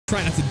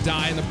Try not to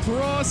die in the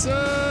process.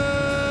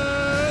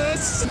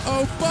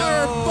 Oh,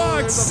 for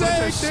fuck's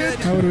sake, dude.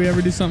 How would we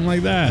ever do something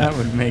like that? That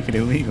would make it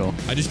illegal.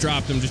 I just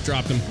dropped him.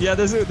 Yeah,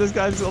 this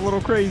guy's a little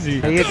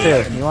crazy. Hey, you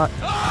too. You want?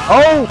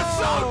 Oh!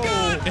 So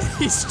good.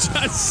 He's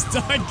just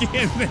stuck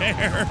in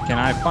there. Can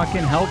I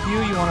fucking help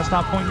you? You want to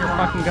stop pointing your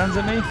fucking guns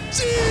at me?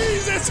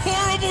 Jeez, that's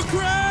horrible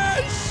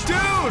crash.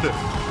 Dude,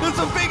 that's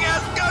a big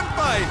ass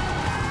gunfight.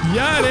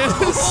 Yeah, it is.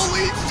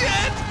 Holy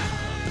shit.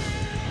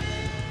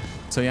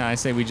 So yeah, I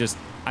say we just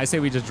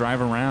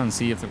drive around and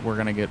see if we're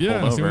gonna get pulled see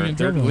if we over. can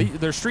turn them.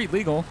 They're street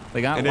legal.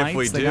 They got And if lights,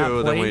 we they got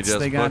do, then we plates, just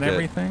they got book it.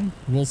 everything.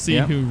 We'll see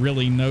who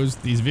really knows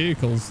these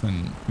vehicles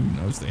and who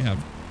knows they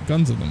have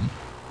guns in them.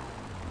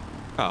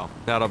 Oh,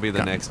 that'll be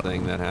the next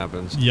thing that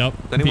happens. Yep.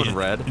 Is anyone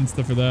red?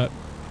 Insta for that.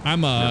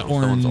 I'm No,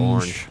 orange. someone's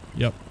orange.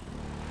 Yep.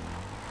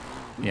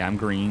 Yeah, I'm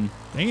green.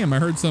 Damn, I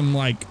heard some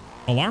like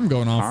alarm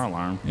going off. Car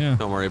alarm. Yeah.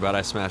 Don't worry about it.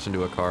 I smashed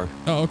into a car.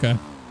 Oh, okay.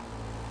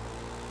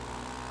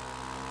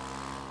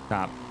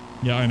 Stop.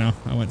 Yeah, I know.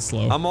 I went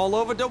slow. I'm all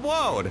over the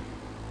road.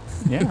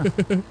 Yeah.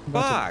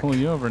 Fuck. Pull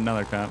you over,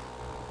 another cop.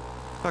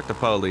 Fuck the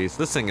police.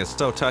 This thing is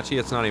so touchy,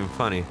 it's not even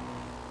funny.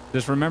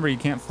 Just remember, you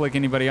can't flick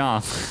anybody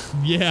off.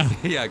 Yeah.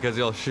 Yeah, because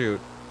you'll shoot.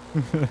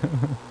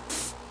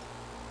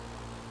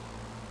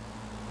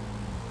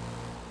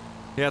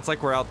 Yeah, it's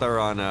like we're out there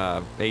on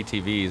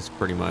ATVs,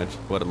 pretty much,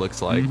 what it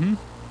looks like. Yeah.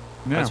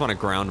 I just want to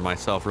ground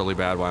myself really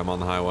bad while I'm on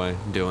the highway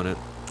doing it.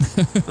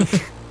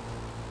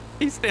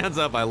 He stands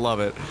up, I love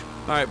it.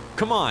 All right,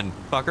 come on,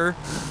 fucker.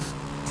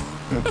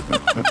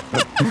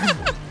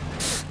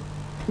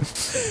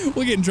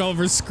 We'll get in trouble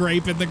for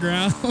scraping the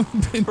ground.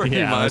 Pretty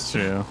Yeah, much. that's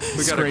true.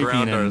 We gotta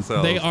ground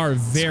ourselves. They are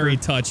very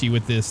touchy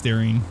with this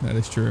steering. That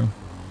is true.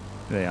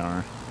 They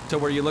are. To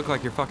where you look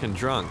like you're fucking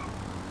drunk.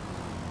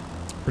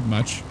 Pretty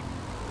much.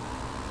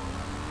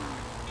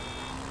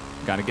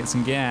 Got to get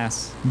some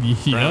gas. Yep.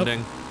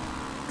 Grounding.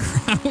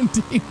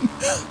 Grounding.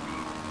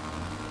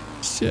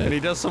 Shit. And he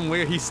does some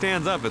weird, he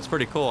stands up, it's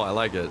pretty cool, I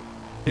like it.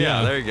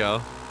 Yeah. Yeah, there you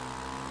go.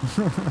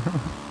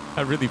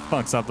 That really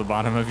fucks up the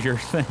bottom of your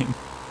thing.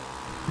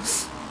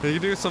 You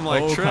do some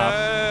like Oh, cop.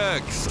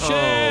 tricks.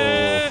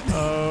 Shit.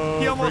 Oh,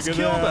 He almost friggin'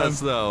 killed hell. us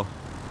though.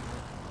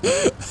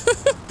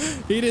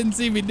 He didn't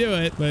see me do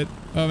it, but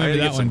oh, I maybe gotta that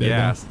get one some did.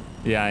 gas.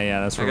 Yeah,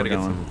 that's I where we're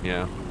gotta get going. some,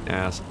 yeah,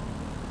 ass.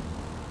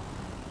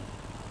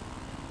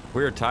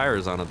 Weird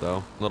tires on it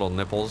though, little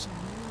nipples.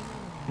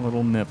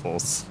 Little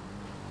nipples.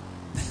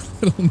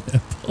 Little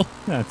nipple.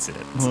 That's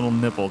it. Little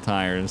nipple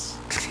tires.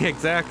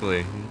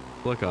 Exactly.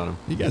 Look on him.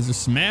 You guys are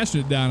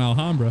smashing it down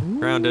Alhambra.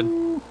 Grounded.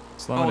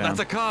 Slow Oh, down. that's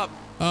a cop.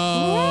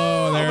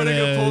 Oh, there I'm it gonna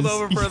is. get pulled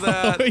over for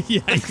that. Oh,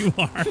 yeah, you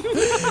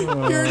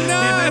are. You're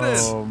not.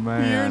 Oh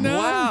man. You're not.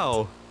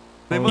 Wow.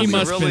 They He must have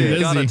must have really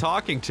been got a busy.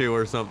 talking to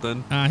or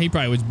something He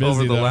probably was busy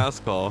over the though.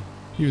 last call.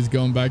 He was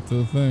going back to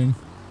the thing.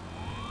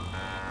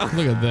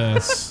 Look at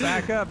this.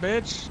 Back up,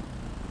 bitch.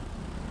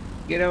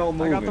 Get on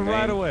moving, I got the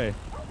right of way.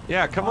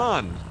 Yeah, come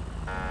on.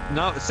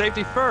 No,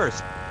 safety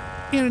first.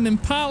 And an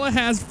Impala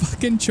has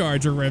fucking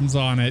Charger rims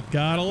on it.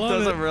 Gotta love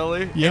Does it. it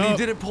really? And Yup. he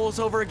didn't pull us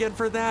over again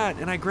for that,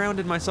 and I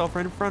grounded myself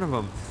right in front of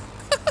him.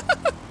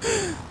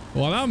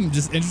 Well, I'm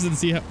just interested to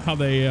see how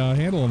they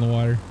handle on the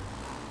water.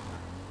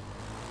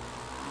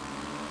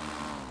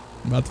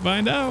 About to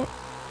find out.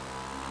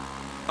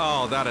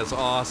 Oh, that is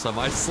awesome.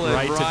 I slid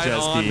Right to jet ski.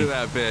 onto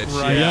that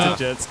bitch. Right yeah. to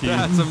jet ski.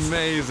 That's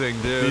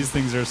amazing, dude. These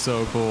things are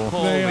so cool.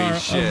 Holy They are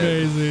shit.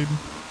 amazing.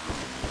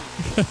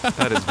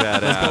 That is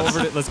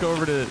badass. Let's go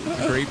over to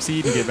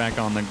Grapeseed and get back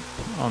on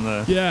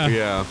the Yeah.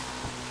 Yeah.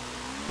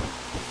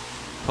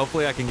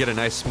 Hopefully I can get a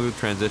nice smooth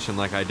transition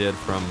like I did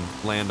from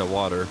land to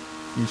water.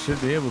 You should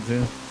be able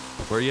to.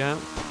 Where you at?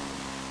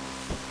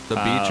 The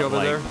beach over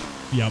like- there?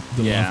 Yep.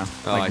 The Yeah,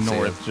 left. Oh, I like see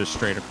north, just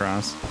straight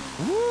across.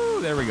 Woo!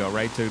 There we go.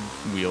 Right to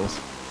wheels.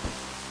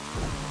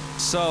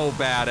 So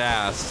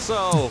badass.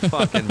 So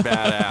fucking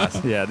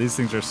badass. Yeah, these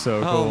things are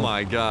so cool. Oh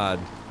my god.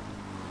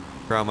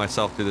 Ground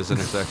myself through this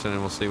intersection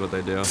and we'll see what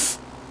they do.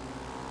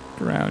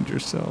 Ground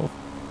yourself.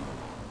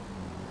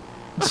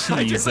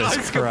 I just Jesus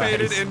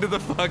excavated Christ. into the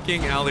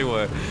fucking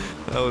alleyway.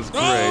 That was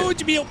great. Oh,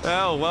 Jamil.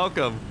 Oh,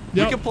 welcome.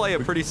 Yep. We could play a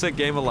pretty sick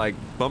game of like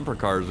bumper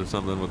cars or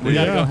something with We these.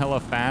 gotta Yeah. go hella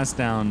fast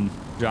down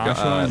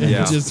Joshua and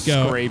yeah. then Just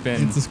go scraping.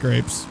 into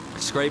scrapes.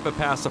 Scrape a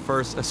past the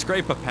first.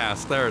 Scrape a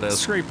past. There it is.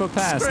 Scrape a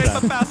past.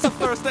 Scrape a past the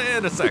first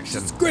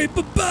intersection. Scrape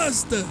a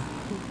pasta.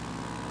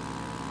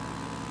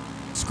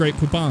 Scrape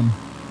poupon.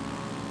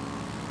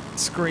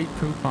 Scrape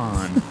poop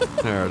on.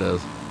 There it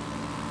is.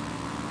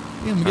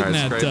 Yeah, I'm getting All right,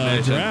 that Scrape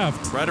Nation.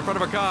 draft. Right in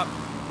front of a cop.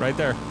 Right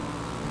there.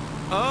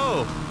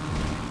 Oh.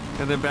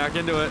 And then back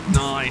into it.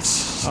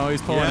 Nice. Oh,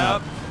 he's pulling Yep.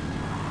 up.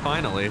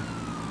 Finally.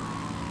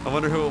 I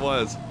wonder who it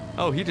was.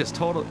 Oh, he just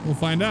totally. We'll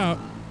find out.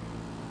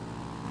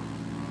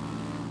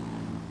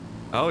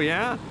 Oh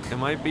yeah. It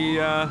might be.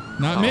 Not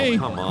oh, me.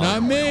 Come on.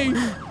 Not me.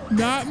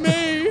 Not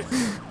me.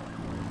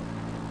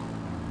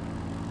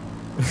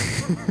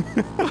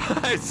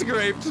 I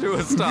scraped to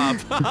a stop.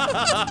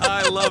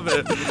 I love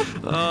it.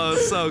 Oh,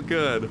 it's so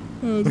good.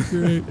 That was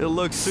great. It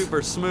looks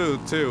super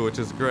smooth too, which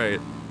is great.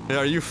 Hey,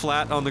 are you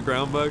flat on the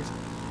ground, Bugs?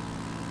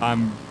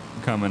 I'm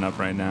coming up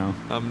right now.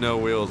 I'm no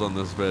wheels on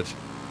this bitch.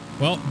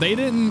 Well, they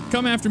didn't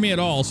come after me at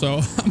all, so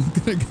I'm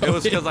gonna go. It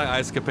was because I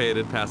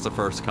ice-capaded past the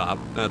first cop.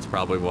 That's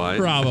probably why.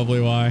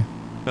 Probably why.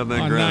 And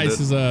then Oh, grounded. nice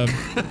is a.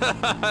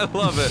 I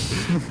love it.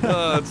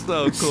 Oh, it's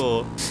so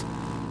cool.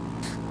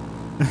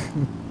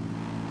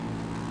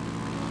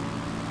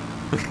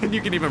 And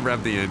you can even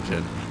rev the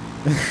engine.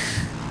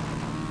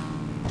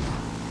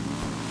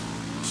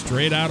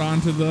 Straight out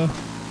onto the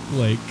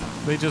lake.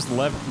 They just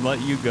let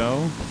you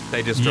go?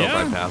 They just drove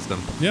right past him.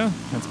 Yeah.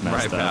 That's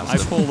messed Right up. past I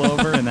him. pulled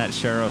over and that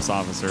sheriff's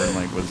officer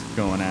like was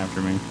going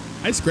after me.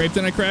 I scraped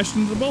and I crashed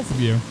into the both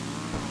of you.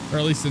 Or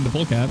at least into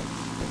Polecat.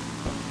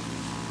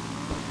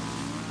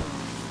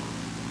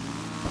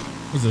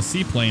 It was a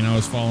seaplane I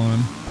was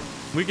following.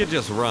 We could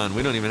just run.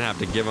 We don't even have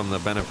to give them the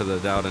benefit of the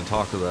doubt and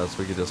talk to us.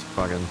 We could just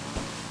fucking...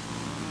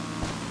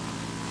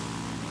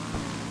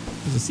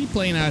 There's a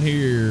seaplane out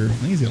here. I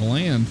think he's gonna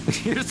land.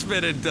 You're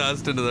spitting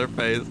dust into their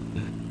face.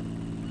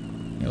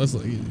 Yeah, let's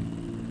look easy.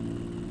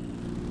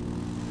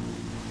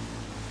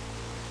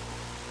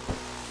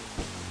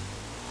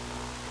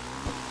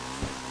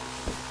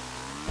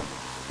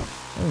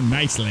 Oh,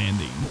 nice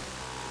landing.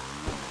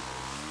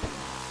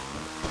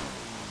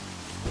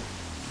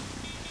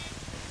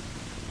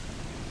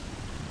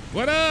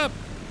 What up?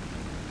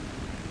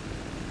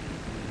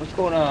 What's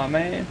going on,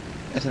 man?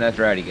 That's a nice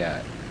ride you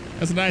got.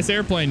 That's a nice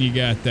airplane you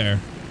got there.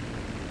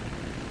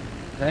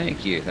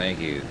 Thank you, thank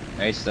you.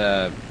 Nice,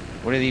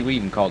 what do we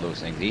even call those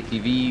things?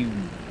 ATV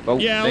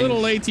boat Yeah, things? a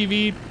little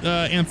ATV,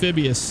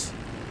 Amphibious.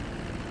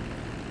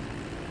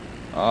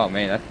 Oh,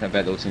 man, I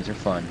bet those things are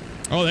fun.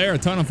 Oh, they're a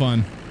ton of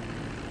fun.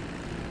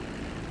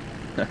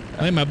 I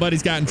think my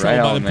buddy's got in Right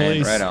trouble by on, the man,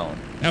 police. right on.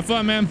 Have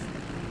fun, man.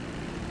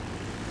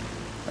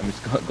 I'm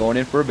just going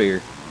in for a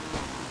beer.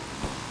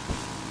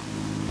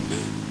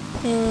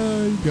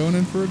 Going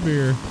in for a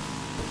beer.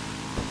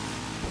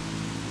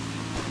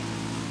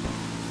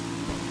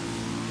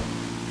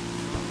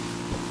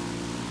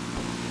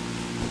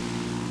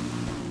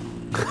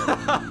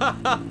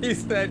 He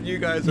said you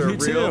guys are You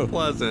real too.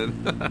 pleasant.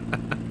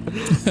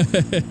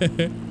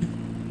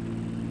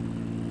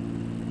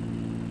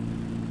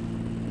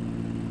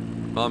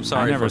 Well, I'm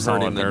sorry I never for saw a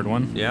hurting the third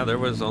one. Yeah, there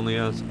was only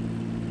us.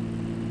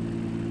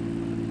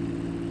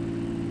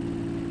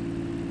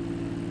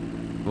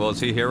 Well, is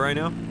he here right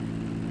now?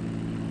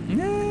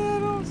 Yeah,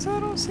 I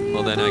don't see.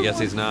 Well, then I guess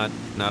he's not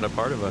a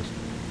part of us.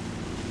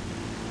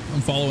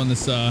 I'm following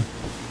this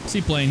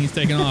seaplane. He's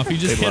taking off. He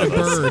just hit a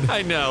bird.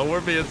 I know, we're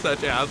being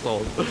such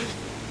assholes.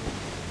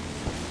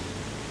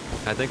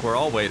 I think we're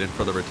all waiting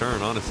for the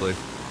return, honestly.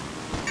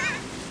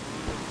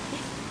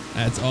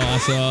 That's They're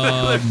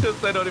awesome.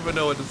 just, they don't even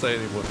know what to say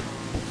anymore.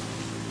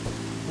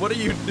 What are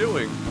you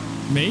doing?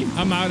 Me?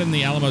 I'm out in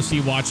the Alamo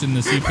Sea watching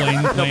the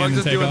seaplane land I'm and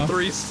just take doing off.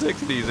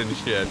 360s and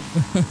shit.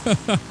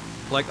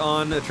 Like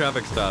on a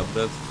traffic stop.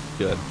 That's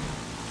good.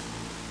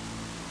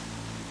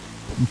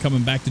 I'm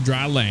coming back to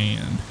dry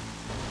land.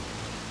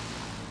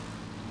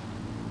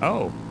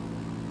 Oh,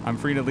 I'm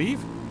free to leave?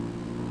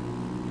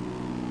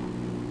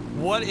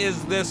 What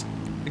is this?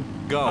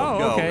 Go, Oh,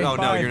 go. okay, Oh,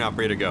 no, bye. you're not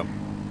free to go.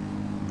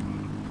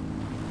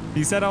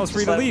 He said I was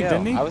free Just to let him leave, go.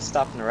 didn't he? I was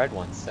stopped in the red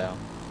one, so.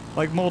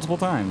 Like multiple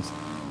times.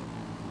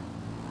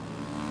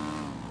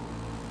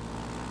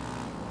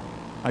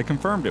 I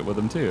confirmed it with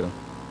him too.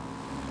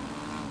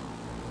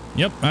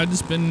 Yep, I've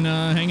just been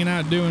hanging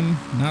out doing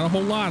not a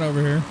whole lot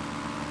over here.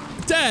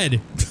 Dead!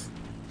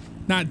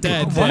 Not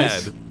dead.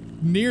 Dead.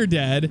 Near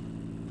dead.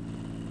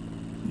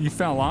 You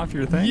fell off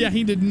your thing? Yeah,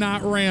 he did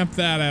not ramp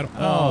that at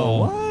Oh, all.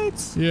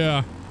 what?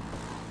 Yeah.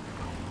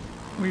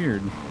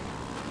 Weird.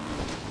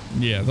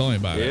 Yeah, tell me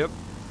about it. Yep.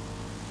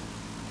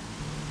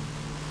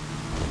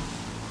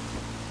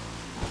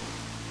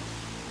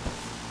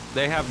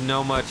 They have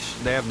no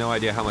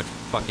idea how much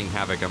fucking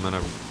havoc I'm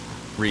gonna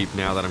reap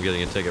now that I'm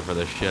getting a ticket for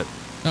this shit.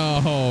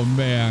 Oh,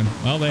 man.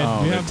 Well, they Oh,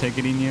 do they're have,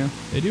 ticketing you?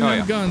 they do Oh, have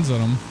yeah. guns on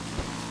them.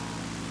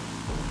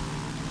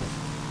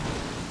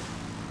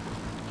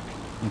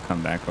 I'll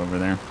come back over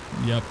there.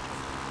 Yep.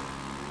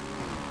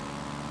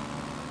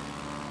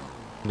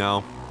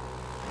 No.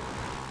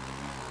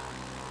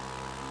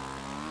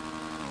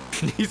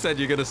 He said,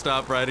 you're gonna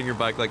stop riding your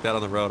bike like that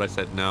on the road. I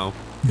said, no.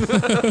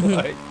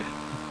 Like,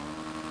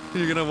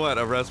 you're gonna what,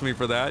 arrest me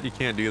for that? You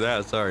can't do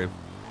that, sorry.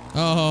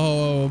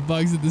 Oh,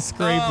 Bugs at the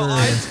scraper.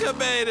 Oh,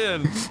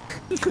 excavating!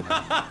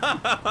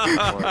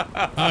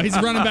 Oh, he's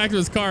running back to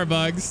his car,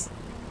 Bugs.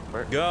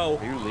 Where, Go.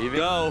 Are you leaving?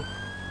 Go.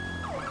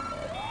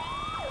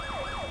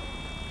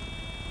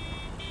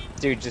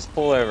 Dude, just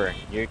pull over.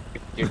 You're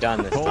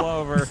done this Pull time.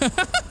 over.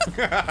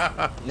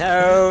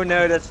 No,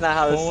 that's not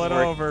how this Pull it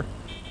works. over.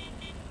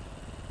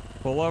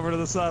 Pull over to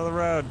the side of the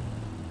road.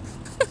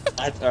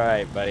 That's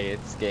alright, buddy.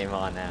 It's game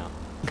on now.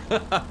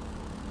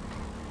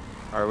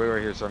 Alright, we were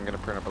here, so I'm gonna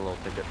print up a little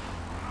ticket.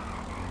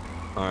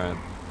 Alright.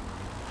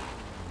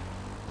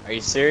 Are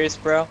you serious,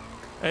 bro?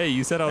 Hey,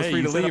 you said I was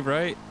free to leave,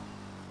 right?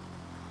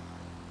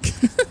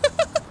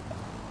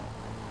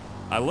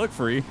 I look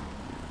free.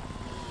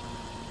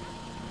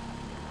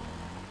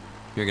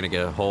 You're gonna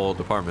get a whole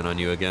department on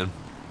you again.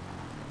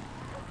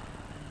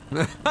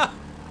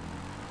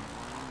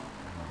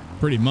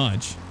 Pretty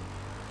much.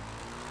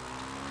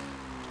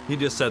 He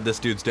just said this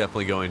dude's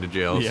definitely going to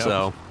jail, Yep.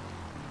 so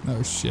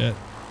Oh shit.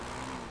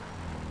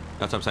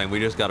 that's what I'm saying. We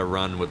just gotta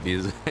run with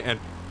these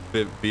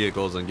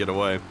vehicles and get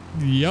away.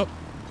 Yep.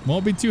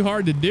 Won't be too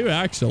hard to do,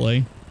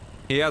 actually.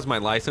 He has my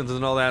license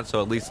and all that,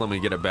 so at least let me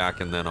get it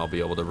back and then I'll be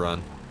able to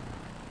run.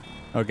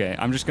 Okay,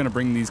 I'm just gonna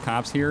bring these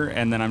cops here,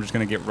 and then I'm just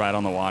gonna get right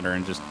on the water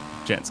and just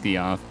jet ski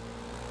off.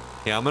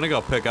 Yeah, I'm gonna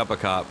go pick up a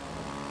cop,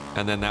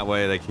 and then that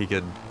way like he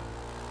could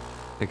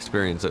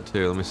experience it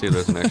too. Let me see if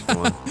there's an extra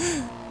one.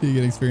 You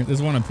get experience.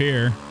 There's one up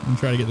here. I'm gonna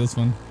try to get this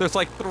one. There's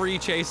like 3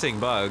 chasing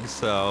bugs,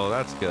 so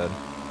that's good.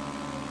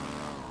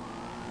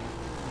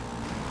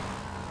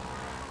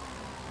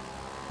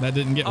 That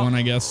didn't get one,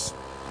 I guess.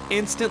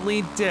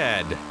 Instantly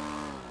dead.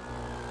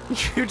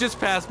 You just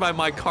passed by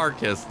my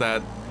carcass.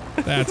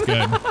 That's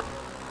good.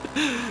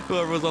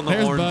 whoever was on the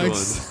There's horn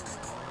bugs.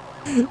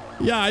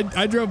 Yeah,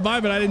 I drove by,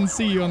 but I didn't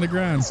see you on the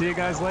ground. See you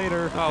guys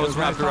later. Oh, I was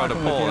wrapped around a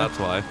pole. That's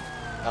why.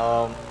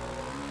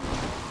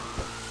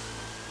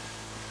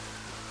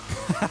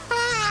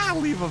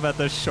 Leave them at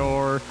the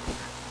shore.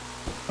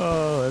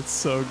 Oh, that's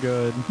so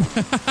good.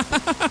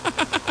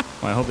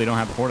 Well, I hope they don't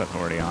have Port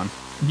Authority on.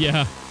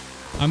 Yeah.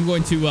 I'm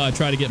going to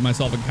try to get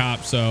myself a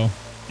cop, so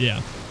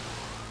yeah.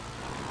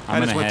 I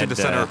just went to the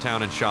center of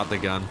town and shot the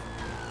gun.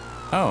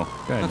 Oh,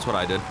 good. That's what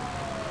I did.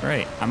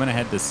 Great. I'm gonna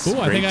head to. Ooh,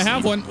 I think I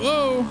have one.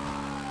 Whoa.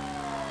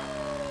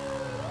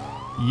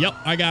 Yep,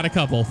 I got a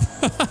couple.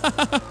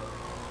 I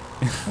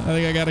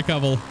think I got a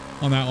couple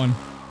on that one.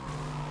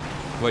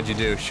 What'd you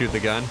do? Shoot the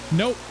gun?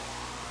 Nope.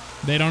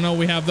 They don't know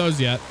we have those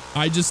yet.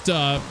 I just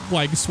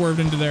like swerved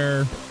into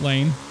their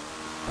lane.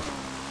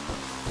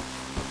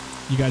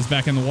 You guys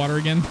back in the water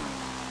again?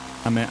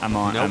 I'm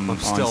on. Nope, I'm on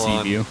still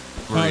on Seaview.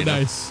 Marina. Oh,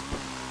 nice.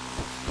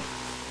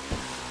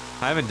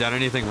 I haven't done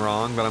anything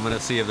wrong, but I'm gonna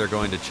see if they're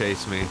going to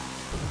chase me.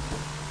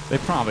 They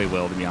probably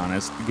will, to be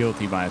honest.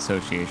 Guilty by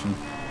association.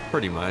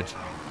 Pretty much.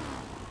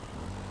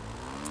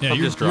 Yeah, I'm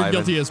you're just driving.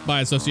 guilty as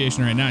by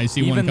association right now. You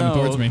see one Even coming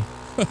towards though- me.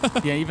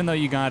 Yeah, even though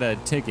you got a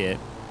ticket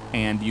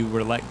and you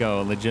were let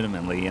go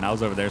legitimately, and I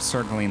was over there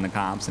circling the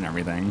cops and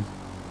everything.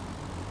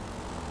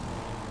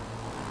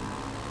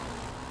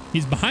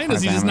 He's behind us.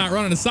 God He's just damn it. not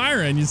running a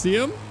siren. You see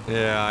him?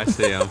 Yeah, I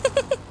see him.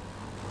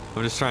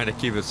 I'm just trying to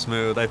keep it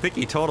smooth. I think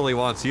he totally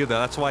wants you, though.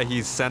 That's why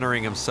he's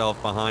centering himself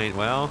behind.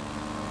 Well,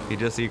 he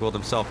just equaled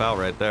himself out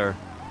right there.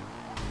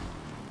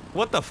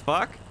 What the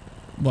fuck?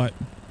 What?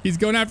 He's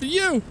going after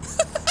you.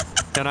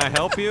 Can I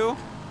help you?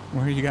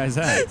 Where are you guys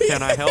at?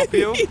 Can I help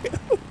you?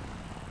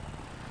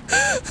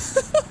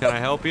 Can I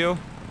help you?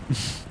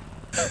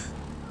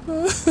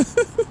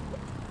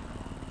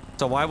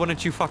 So why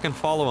wouldn't you fucking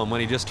follow him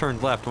when he just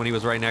turned left when he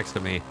was right next to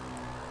me?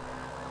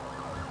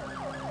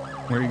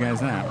 Where are you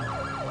guys at?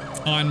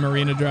 On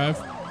Marina Drive.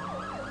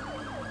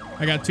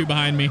 I got 2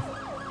 behind me.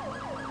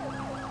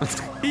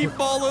 He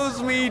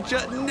follows me.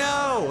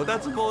 No,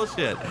 that's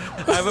bullshit.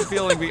 I have a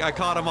feeling I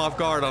caught him off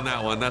guard on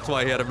that one. That's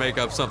why he had to make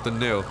up something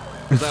new.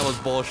 'Cause that was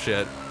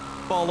bullshit.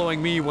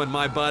 Following me when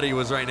my buddy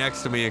was right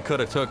next to me and could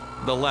have took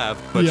the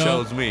left, but Yup.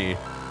 chose me.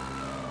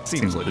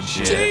 Seems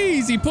legit.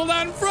 Jeez, he pulled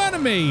out in front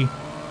of me.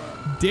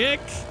 Dick.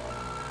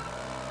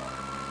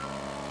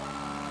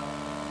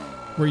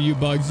 Where you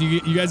bugs? You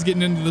guys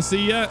getting into the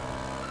sea yet?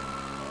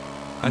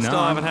 I No, still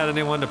I'm- haven't had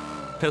anyone to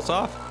piss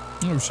off.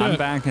 Oh shit. I'm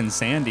back in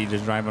Sandy,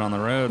 just driving on the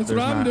road. That's what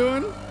I'm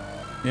doing.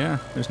 Yeah,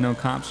 there's no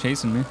cops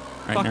chasing me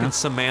right Fucking now.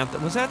 Samantha.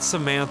 Was that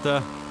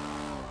Samantha?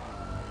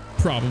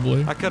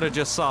 Probably. I could have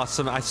just saw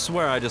some. I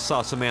swear I just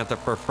saw Samantha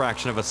for a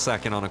fraction of a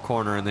second on a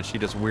corner and then she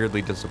just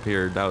weirdly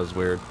disappeared. That was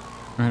weird.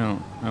 I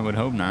would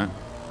hope not.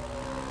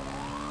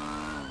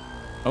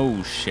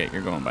 Oh shit,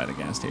 you're going by the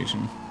gas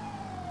station.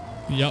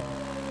 Yep.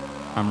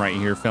 I'm right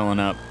here filling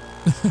up.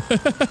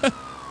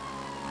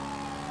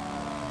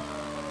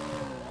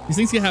 These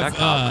things can have That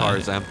cop car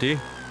is empty.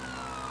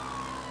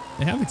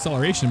 they have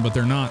acceleration, but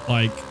they're not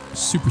like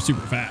super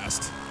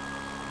fast.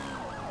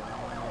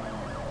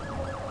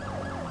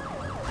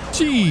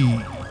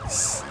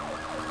 Jeez.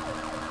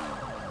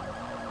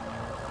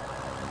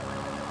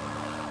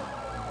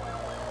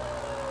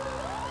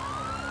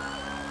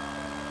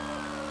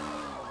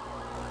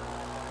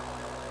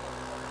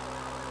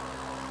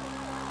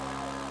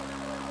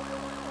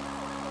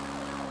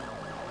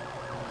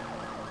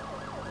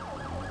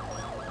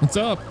 What's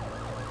up?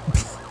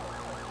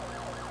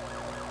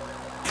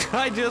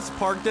 I just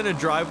parked in a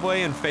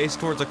driveway and faced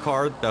towards a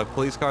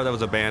police car that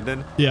was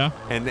abandoned. Yeah.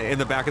 And in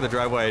the back of the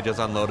driveway, I just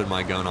unloaded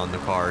my gun on the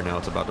car, and now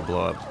it's about to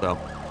blow up. So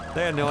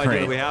they had no idea Great.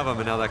 that we have them,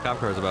 and now that cop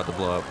car is about to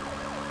blow up.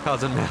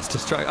 Causing mass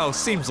destruction. Oh,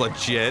 seems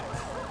legit.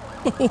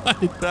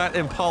 What? That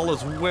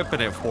Impala's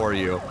whipping it for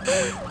you.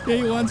 Yeah,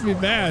 he wants me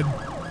bad.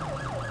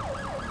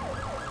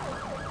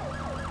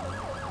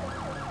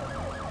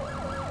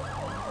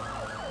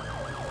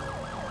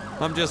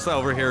 I'm just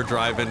over here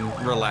driving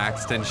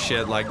relaxed and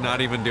shit, like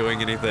not even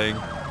doing anything.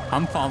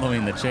 I'm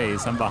following the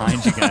chase. I'm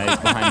behind you guys,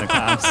 behind the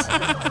cops.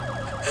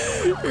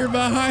 You're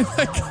behind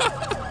the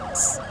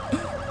cops.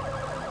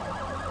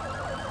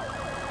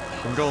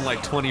 I'm going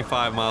like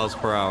 25 miles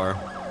per hour.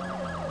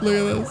 Look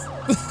at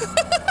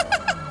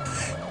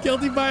this.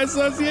 Guilty by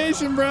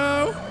association,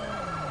 bro.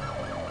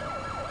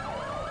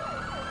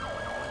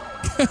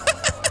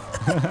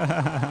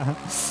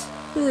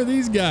 Who are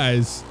these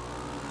guys?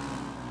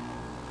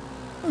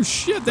 Oh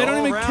shit, they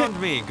don't even care. Go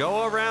around me.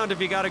 Go around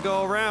if you gotta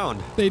go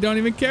around. They don't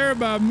even care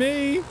about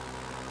me.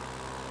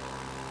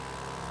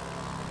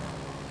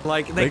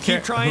 Like, they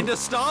keep trying to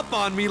stop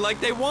on me like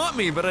they want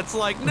me, but it's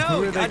like,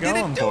 no, I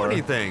didn't do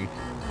anything.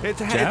 It's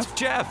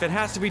Jeff. It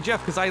has to be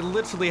Jeff, because I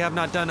literally have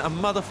not done a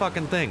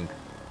motherfucking thing.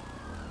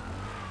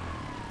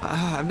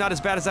 I'm not as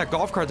bad as that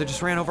golf cart that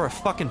just ran over a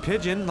fucking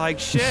pigeon. Like,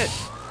 shit.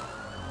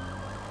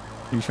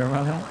 You sure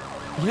about that?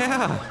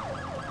 Yeah.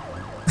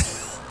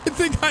 I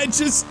think I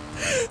just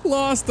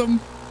lost them.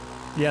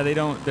 Yeah, they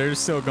don't. They're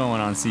still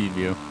going on Sea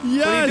View.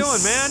 Yes. What are you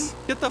doing, man?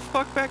 Get the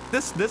fuck back.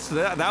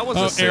 That was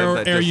a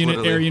civ air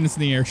units in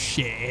the air.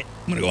 Shit.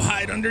 I'm gonna go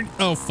hide under.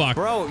 Oh fuck.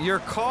 Bro, your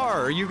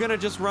car. Are you gonna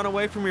just run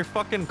away from your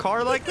fucking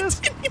car like this?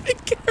 He doesn't even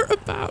care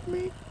about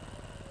me.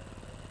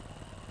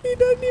 He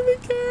doesn't even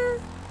care.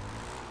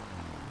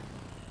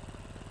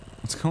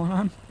 What's going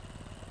on?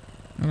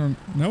 I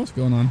don't know what's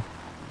going on.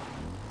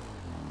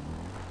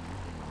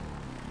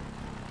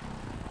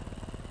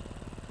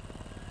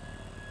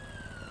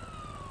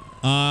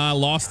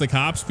 Lost the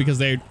cops because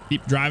they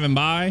keep driving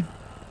by.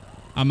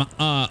 I'm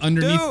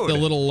underneath the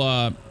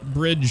little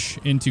bridge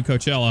into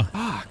Coachella.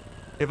 Fuck.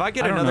 If I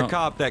get another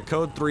cop that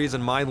code 3's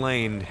in my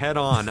lane head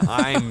on,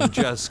 I'm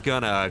just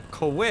gonna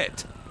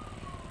quit.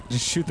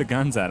 Just shoot the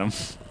guns at them.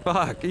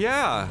 Fuck,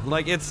 yeah.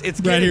 Like, it's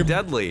Right getting here.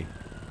 deadly.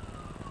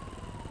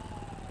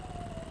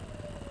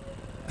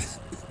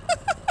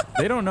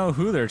 They don't know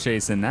who they're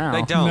chasing now.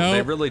 They don't. No.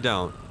 They really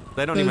don't.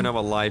 They don't even know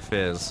what life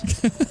is.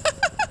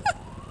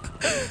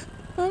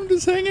 I'm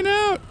just hanging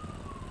out.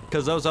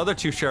 Because those other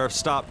two sheriffs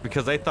stopped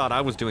because they thought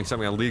I was doing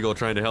something illegal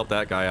trying to help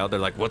that guy out. They're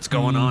like, what's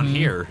going on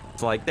here?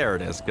 It's like, there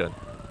it is. Good.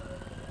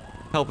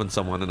 Helping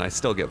someone and I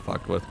still get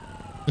fucked with.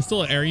 There's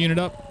still an air unit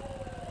up.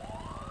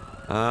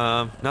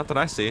 Not that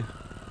I see.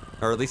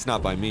 Or at least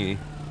not by me.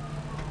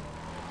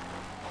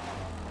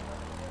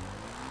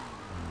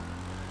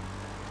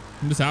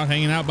 I'm just out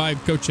hanging out by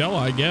Coachella,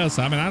 I guess.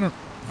 I mean,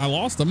 I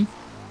lost them.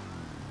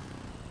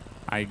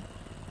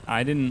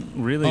 I didn't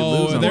really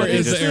lose them. There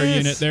is an air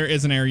unit. There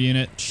is an air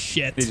unit.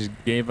 Shit. They just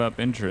gave up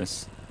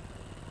interest.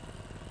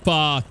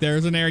 Fuck,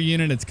 there's an air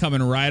unit. It's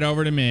coming right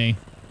over to me.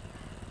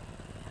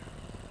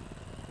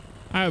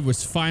 I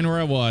was fine where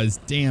I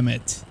was. Damn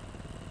it.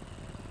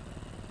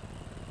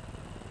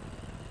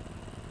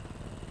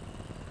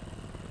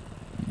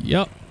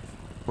 Yep.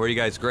 Where are you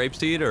guys,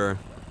 Grapeseed or?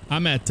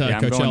 I'm at Yeah,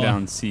 I'm Coachella. going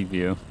down Sea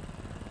View.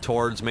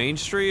 Towards Main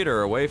Street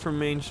or away from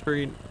Main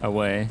Street?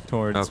 Away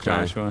towards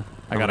Joshua.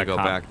 I got to a go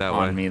cop back that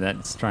on way. me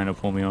that's trying to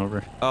pull me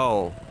over.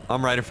 Oh,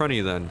 I'm right in front of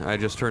you then. I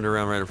just turned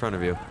around right in front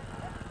of you.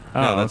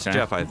 Oh, no, that's okay.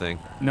 Jeff, I think.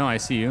 No, I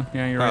see you.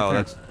 Yeah, you're right Oh,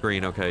 there. that's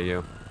green. Okay,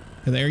 you.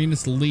 The air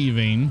unit's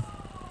leaving.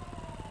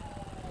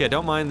 Yeah,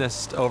 don't mind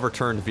this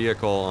overturned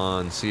vehicle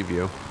on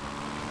Seaview.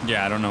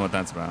 Yeah, I don't know what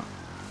that's about.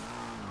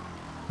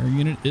 Air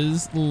unit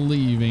is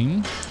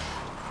leaving.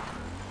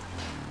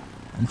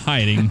 I'm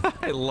hiding.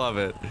 I love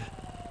it.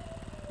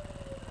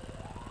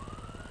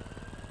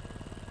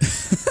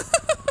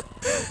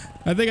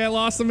 I think I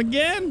lost them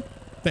again.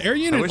 The air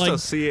unit, I wish like,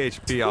 those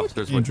CHP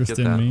officers would get interest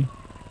in that. me.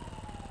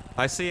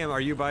 I see him.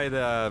 Are you by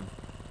the,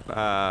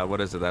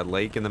 what is it, that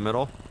lake in the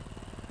middle?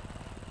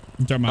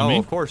 You talking about Oh, me?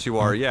 of course you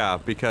are, yeah,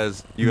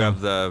 because you No.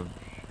 have the...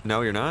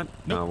 No, you're not?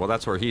 Nope. No, well,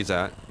 that's where he's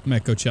at. I'm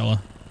at Coachella.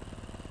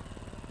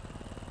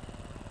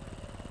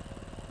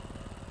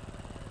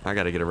 I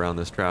gotta get around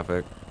this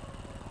traffic.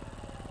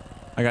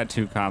 I got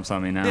 2 cops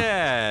on me now.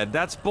 Yeah,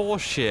 that's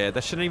bullshit.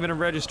 That shouldn't even have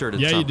registered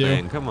at Yeah, you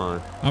something. do. Come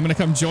on. I'm gonna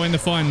come join the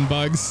fun,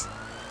 Bugs.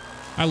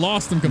 I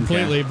lost them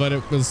completely, but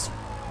it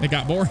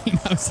got boring.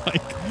 I was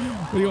like,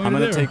 what do you want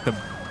me to do?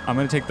 I'm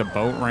gonna take the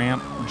boat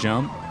ramp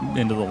jump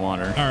into the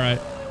water. All right.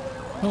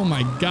 Oh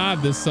my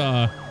God, this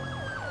now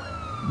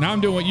I'm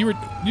doing what you're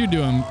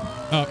doing.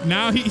 Oh,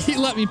 now he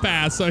let me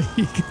pass, so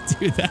he could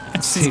do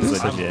that. Seems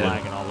I'm legit.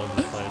 lagging all over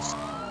the place.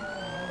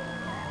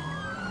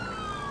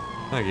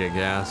 I get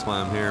gas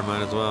while I'm here.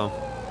 Might as well.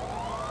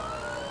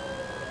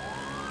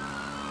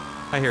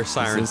 I hear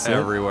sirens this it?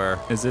 everywhere.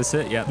 Is this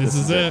it? Yeah, This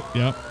is it.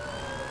 Yep.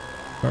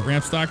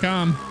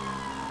 Boatramps.com.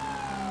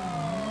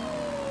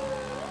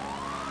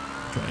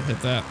 Okay,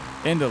 hit that.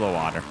 Into the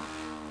water.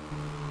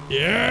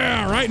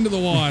 Yeah, right into the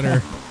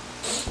water.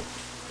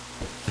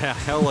 Yeah,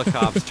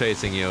 helicopters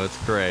chasing you.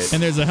 It's great.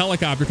 And there's a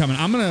helicopter coming.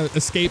 I'm gonna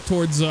escape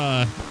towards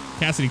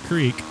Cassidy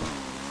Creek.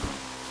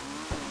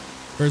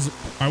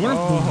 I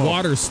wonder if the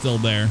water's still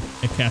there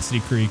at Cassidy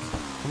Creek.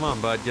 Come on,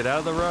 bud. Get out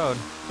of the road.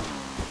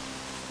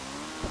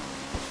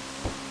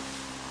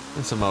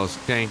 That's the most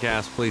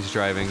dank-ass police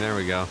driving. There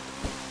we go.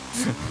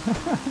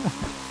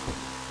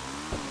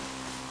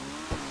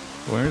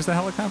 Where's the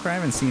helicopter? I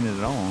haven't seen it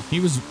at all. He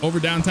was over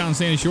downtown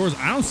Sandy Shores.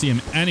 I don't see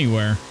him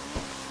anywhere.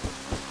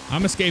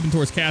 I'm escaping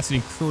towards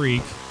Cassidy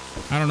Creek.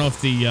 I don't know if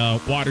the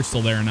water's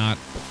still there or not.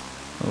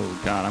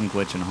 Oh God, I'm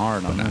glitching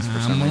hard on this for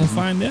some I'm gonna reason.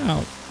 find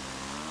out.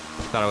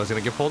 Thought I was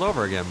gonna get pulled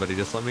over again, but he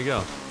just let me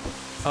go.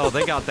 Oh,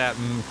 they got that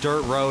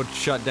dirt road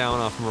shut down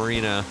off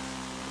Marina.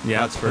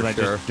 Yeah, That's for I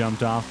sure. just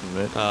jumped off of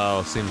it.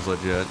 Oh, seems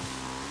legit.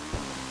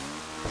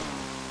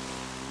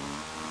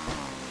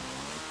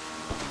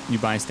 You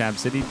buy Stab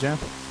City, Jeff?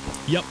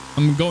 Yep,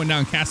 I'm going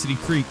down Cassidy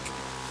Creek.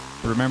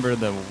 Remember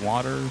the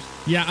waters?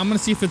 Yeah, I'm gonna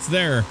see if it's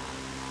there.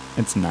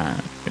 It's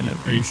not gonna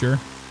be. Are you sure?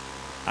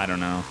 I don't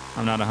know.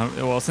 I'm not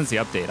 100. Well, since the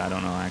update, I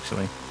don't know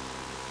actually.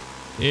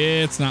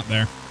 It's not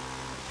there.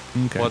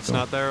 Okay. What's cool.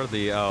 not there? The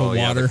The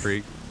yeah, the water.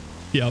 creek.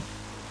 Yep.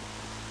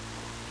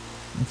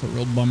 That's a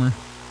real bummer.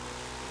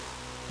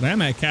 But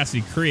I'm at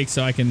Cassidy Creek,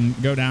 so I can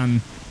go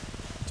down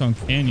Tongue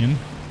Canyon.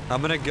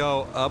 I'm gonna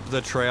go up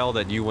the trail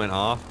that you went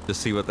off to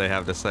see what they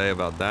have to say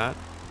about that.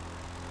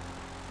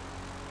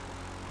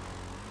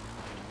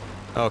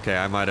 Okay,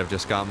 I might have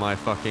just got my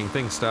fucking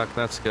thing stuck.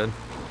 That's good.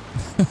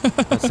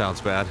 That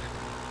sounds bad.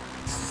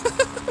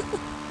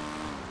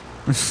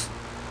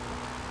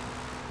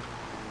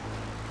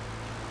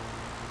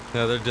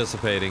 Yeah, they're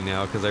dissipating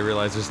now because I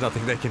realize there's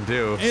nothing they can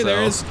do. Hey, so.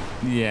 there is.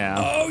 Yeah.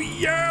 Oh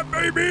yeah,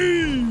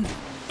 baby!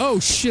 Oh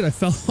shit, I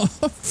fell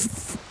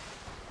off.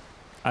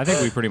 I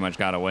think we pretty much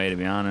got away, to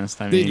be honest.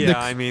 I mean, Yeah,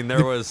 I mean,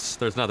 there's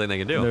nothing they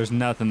can do. there's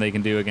nothing they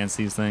can do against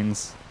these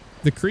things.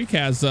 The creek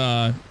has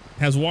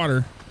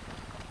water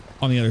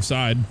on the other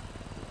side.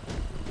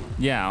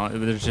 Yeah,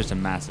 there's just a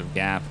massive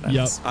gap.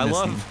 That's Yep.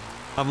 missing.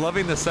 I'm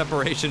loving the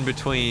separation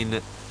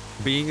between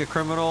being a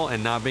criminal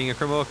and not being a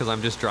criminal because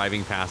I'm just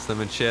driving past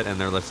them and shit, and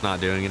they're just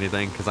not doing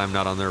anything because I'm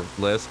not on their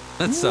list.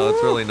 So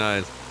it's really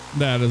nice.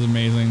 That is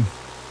amazing.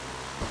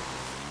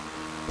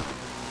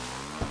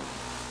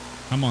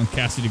 I'm on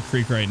Cassidy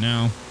Creek right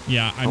now.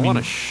 Yeah, I I mean, want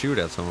to shoot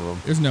at some of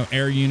them. there's no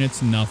air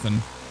units,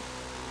 nothing.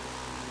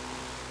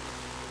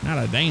 Not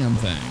a damn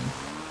thing.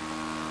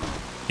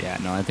 Yeah,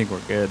 no, I think we're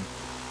good.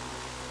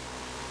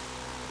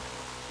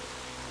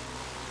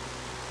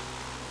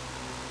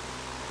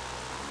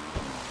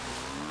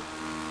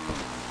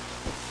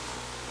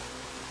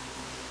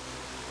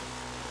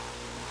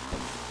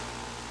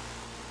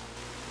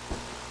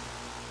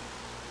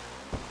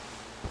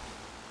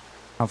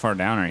 How far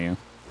down are you?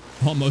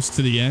 Almost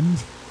to the end.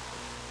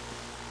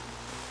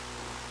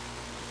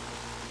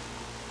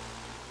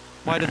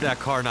 Why did that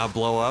car not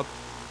blow up?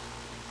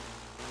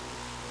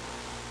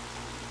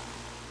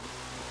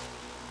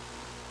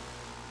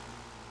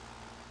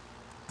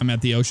 I'm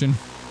at the ocean.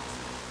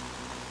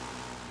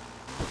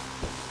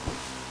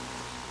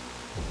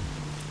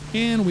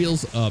 And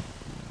wheels up.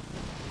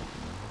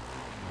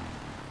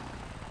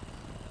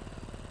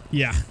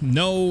 Yeah,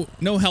 no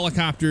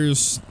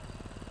helicopters,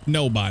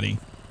 nobody.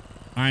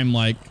 I'm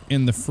like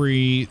in the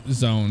free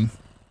zone.